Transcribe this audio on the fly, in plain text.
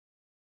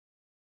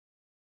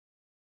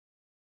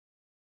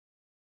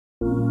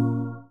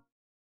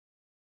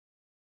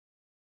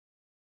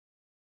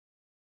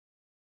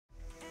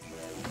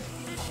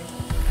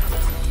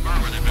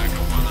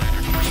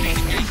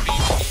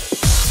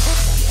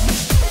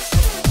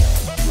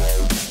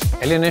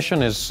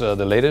ALIENATION is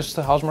the latest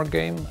Housemarque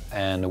game,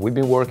 and we've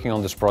been working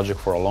on this project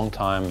for a long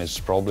time. It's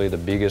probably the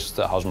biggest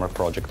Housemarque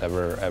project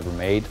ever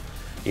made.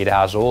 It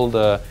has all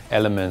the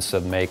elements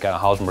that make a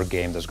Housemarque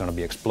game. There's going to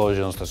be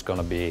explosions, there's going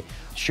to be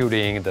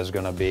shooting, there's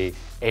going to be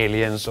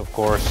aliens, of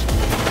course.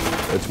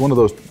 It's one of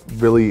those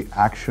really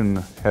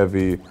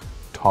action-heavy,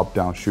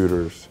 top-down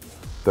shooters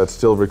that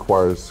still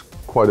requires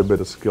quite a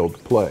bit of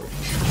skilled play.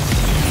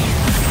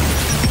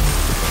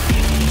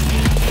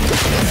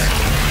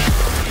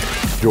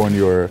 Join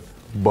your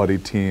buddy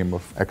team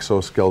of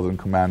exoskeleton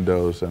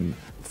commandos, and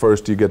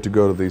first you get to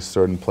go to these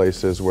certain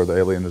places where the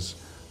aliens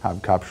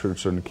have captured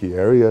certain key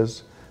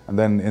areas, and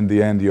then in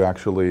the end you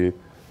actually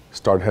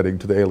start heading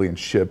to the alien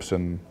ships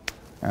and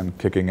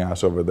kicking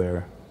ass over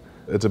there.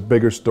 It's a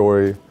bigger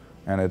story,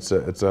 and it's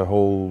a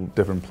whole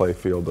different play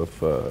field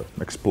of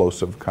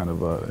explosive kind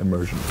of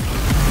immersion.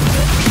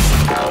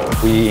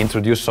 We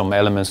introduced some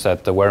elements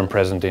that weren't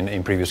present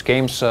in previous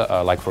games,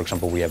 like for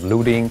example we have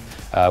looting,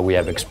 we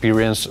have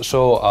experience,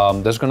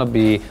 so there's going to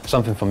be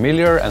something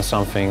familiar and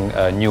something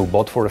new,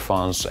 both for the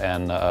fans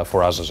and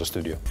for us as a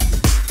studio.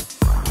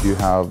 You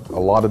have a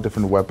lot of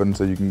different weapons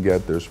that you can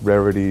get, there's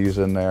rarities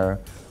in there,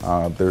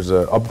 there's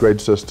an upgrade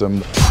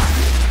system.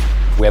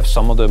 We have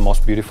some of the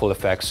most beautiful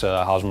effects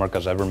Housemarque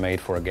has ever made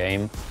for a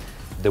game.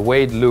 The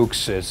way it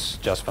looks is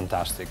just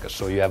fantastic.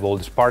 So you have all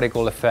these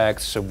particle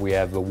effects, we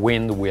have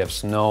wind, we have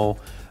snow,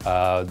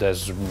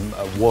 there's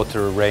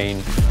water,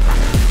 rain.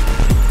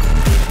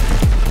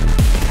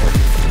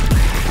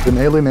 In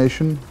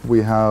ALIENATION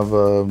we have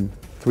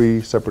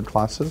 3 separate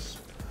classes,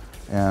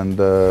 and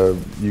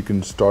you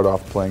can start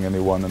off playing any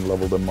one and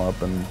level them up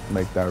and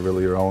make that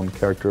really your own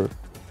character.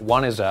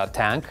 One is a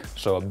tank,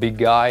 so a big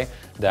guy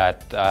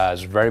that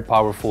is very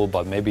powerful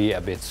but maybe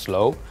a bit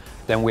slow.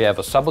 Then we have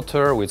a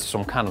saboteur with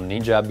some kind of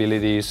ninja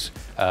abilities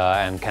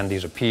and can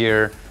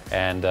disappear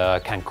and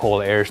can call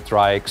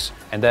airstrikes.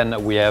 And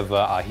then we have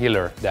a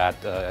healer that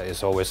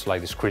is always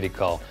like this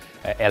critical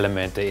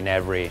element in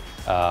every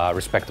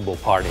respectable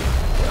party.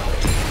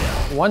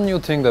 One new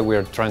thing that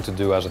we're trying to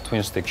do as a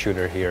twin-stick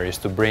shooter here is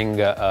to bring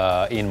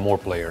in more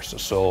players.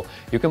 So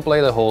you can play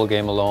the whole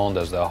game alone,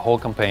 there's the whole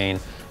campaign,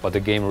 but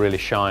the game really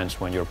shines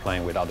when you're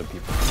playing with other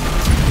people.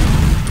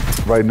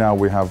 Right now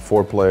we have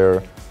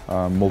 4-player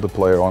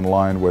multiplayer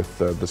online with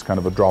this kind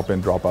of a drop-in,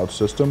 drop-out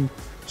system.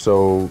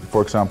 So,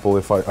 for example,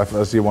 if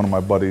I see one of my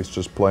buddies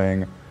just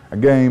playing a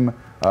game,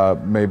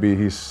 maybe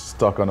he's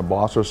stuck on a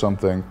boss or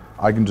something,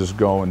 I can just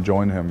go and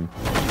join him.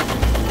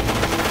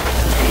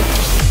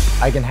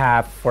 I can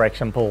have, for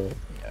example,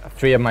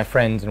 3 of my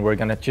friends, and we're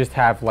gonna just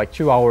have like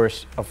 2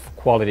 hours of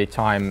quality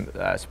time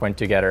spent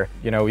together.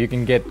 You know, you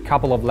can get a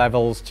couple of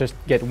levels, just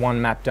get 1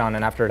 map done,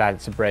 and after that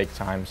it's a break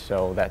time,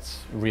 so that's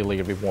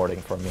really rewarding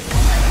for me.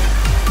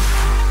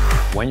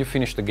 When you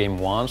finish the game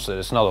once,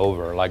 it's not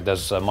over. Like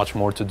there's much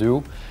more to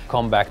do.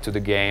 Come back to the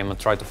game and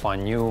try to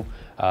find new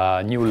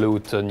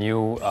loot,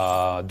 new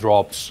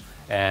drops,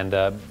 and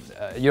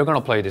you're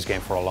gonna play this game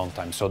for a long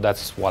time. So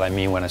that's what I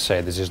mean when I say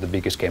this is the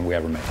biggest game we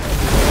ever made.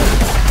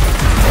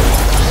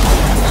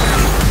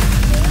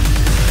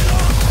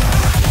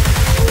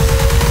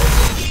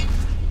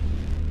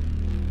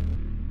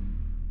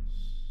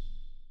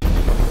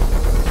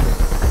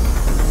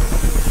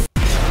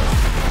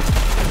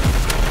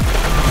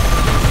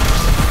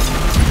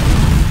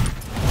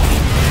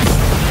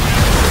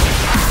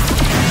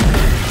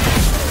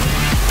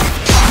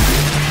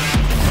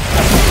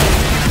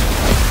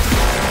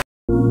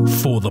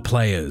 For the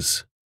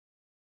players.